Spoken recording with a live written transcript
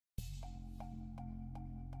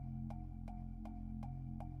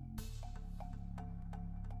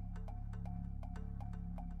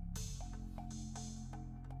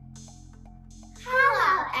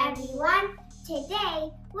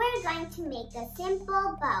are going to make a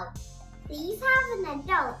simple boat. Please have an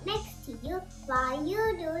adult next to you while you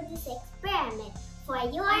do this experiment for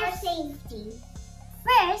your safety.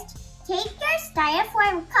 First, take your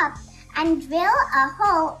styrofoam cup and drill a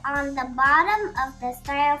hole on the bottom of the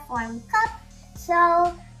styrofoam cup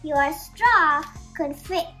so your straw could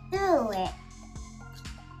fit through it.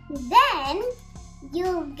 Then,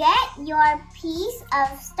 you get your piece of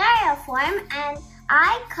styrofoam and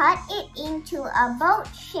I cut it into a boat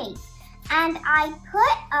shape. And I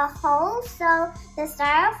put a hole so the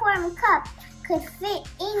styrofoam cup could fit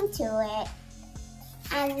into it.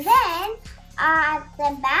 And then at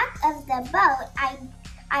the back of the boat,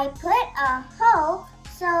 I put a hole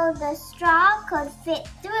so the straw could fit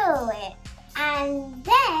through it. And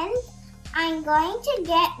then I'm going to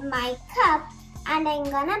get my cup and I'm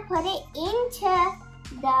gonna put it into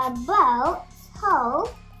the boat's hole.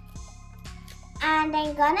 And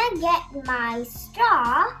I'm gonna get my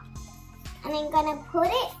straw and I'm gonna put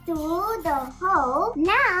it through the hole.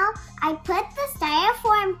 Now, I put the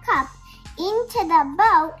styrofoam cup into the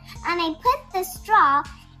boat and I put the straw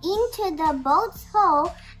into the boat's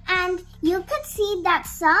hole, and you could see that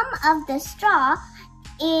some of the straw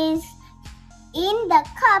is in the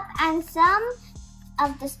cup and some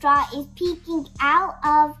of the straw is peeking out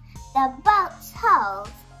of the boat's hole.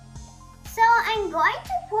 So I'm going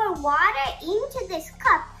to pour water into this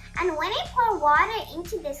cup, and when I pour water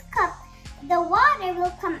into this cup, the water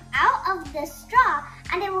will come out of the straw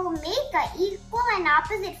and it will make an equal and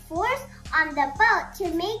opposite force on the boat to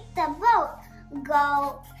make the boat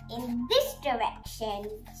go in this direction.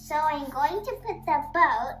 So I'm going to put the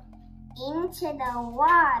boat into the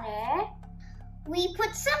water. We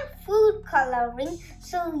put some food coloring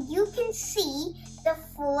so you can see the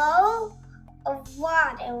flow of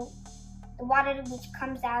water, the water which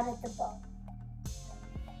comes out of the boat.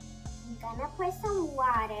 I'm gonna pour some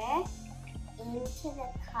water into the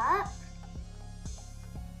cup.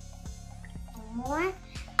 And more.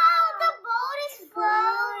 Oh, the boat is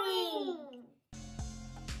floating!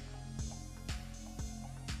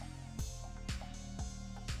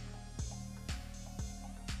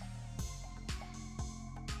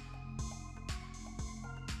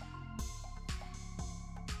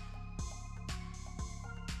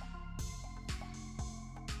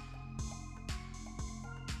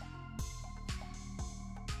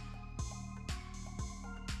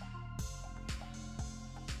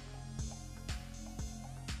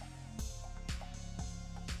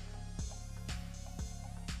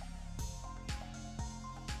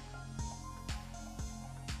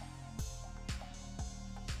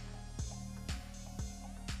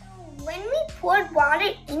 When we poured water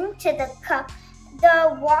into the cup,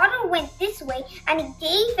 the water went this way and it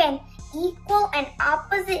gave an equal and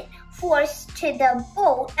opposite force to the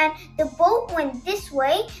boat, and the boat went this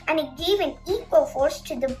way and it gave an equal force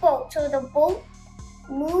to the boat, so the boat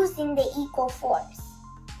moves in the equal force.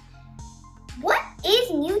 What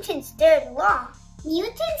is Newton's third law?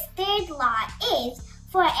 Newton's third law is,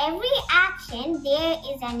 for every action there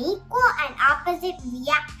is an equal and opposite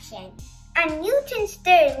reaction. And Newton's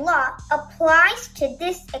third law applies to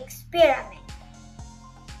this experiment.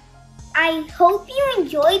 I hope you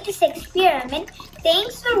enjoyed this experiment.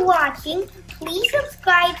 Thanks for watching. Please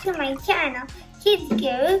subscribe to my channel, Kids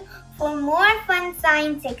Guru, for more fun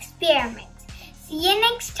science experiments. See you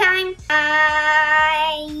next time.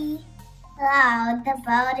 Bye. Wow, the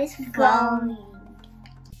boat is going.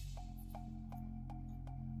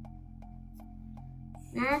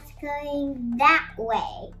 Now it's going that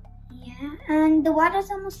way. Yeah, and the water's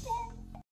almost there.